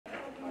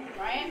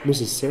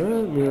Mrs.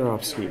 Sarah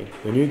Mirovsky,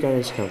 the new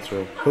guidance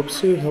counselor, hopes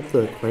to help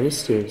the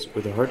Aquinas students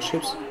with the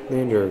hardships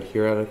they endure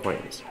here at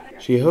Aquinas.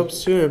 She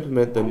hopes to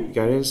implement the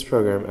guidance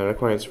program at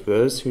Aquinas for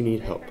those who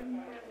need help.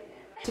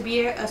 To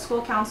be a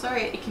school counselor,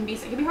 it can be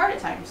hard at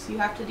times. You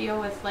have to deal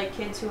with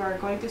kids who are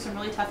going through some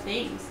really tough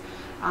things.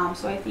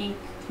 So I think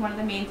one of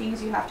the main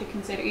things you have to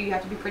consider, you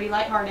have to be pretty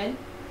lighthearted.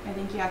 I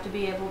think you have to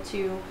be able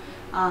to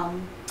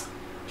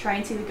try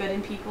and see the good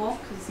in people,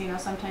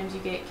 because sometimes you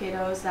get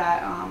kiddos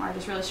that are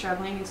just really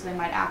struggling, and so they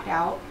might act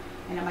out,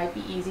 and it might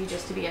be easy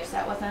just to be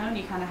upset with them.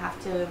 You kind of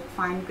have to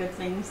find good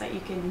things that you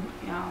can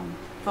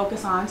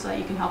focus on so that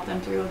you can help them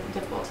through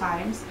difficult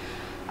times.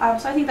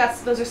 So I think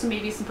those are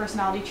maybe some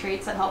personality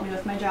traits that help me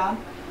with my job,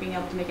 being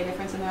able to make a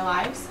difference in their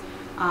lives.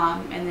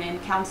 And then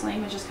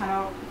counseling is just kind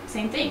of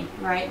same thing,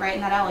 right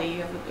in that alley.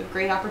 You have a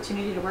great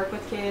opportunity to work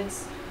with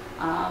kids,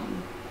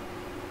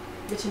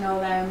 get to know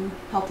them,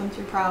 help them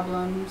through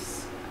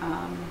problems,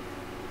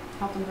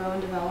 help them grow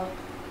and develop.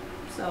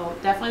 So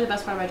definitely the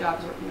best part of my job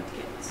is working with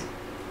kids.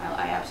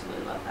 I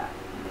absolutely love that.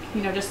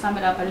 Just sum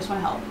it up, I just want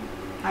to help.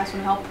 I just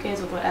want to help kids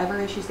with whatever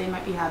issues they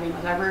might be having,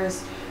 whatever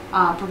is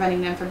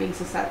preventing them from being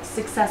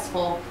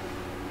successful.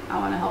 I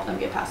want to help them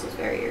get past those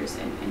barriers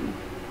and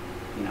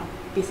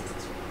be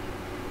successful.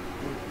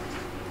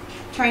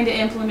 Trying to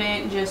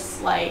implement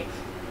just that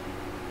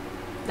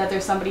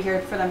there's somebody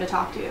here for them to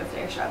talk to if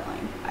they're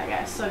struggling, I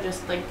guess. So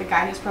just the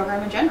guidance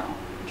program in general,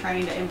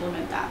 trying to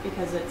implement that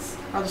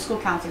or the school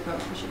counseling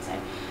program, I should say,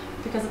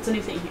 because it's a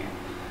new thing here.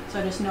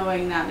 So just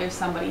knowing that there's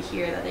somebody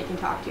here that they can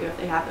talk to if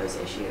they have those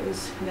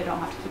issues, and they don't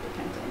have to keep it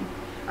pent in,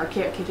 or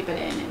keep it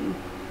in, and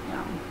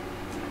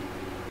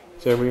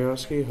Sarah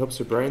Mirovsky hopes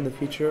to brighten the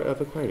future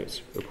of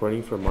Aquinas.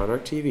 Reporting for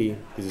Monarch TV,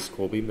 this is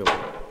Colby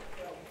Miller.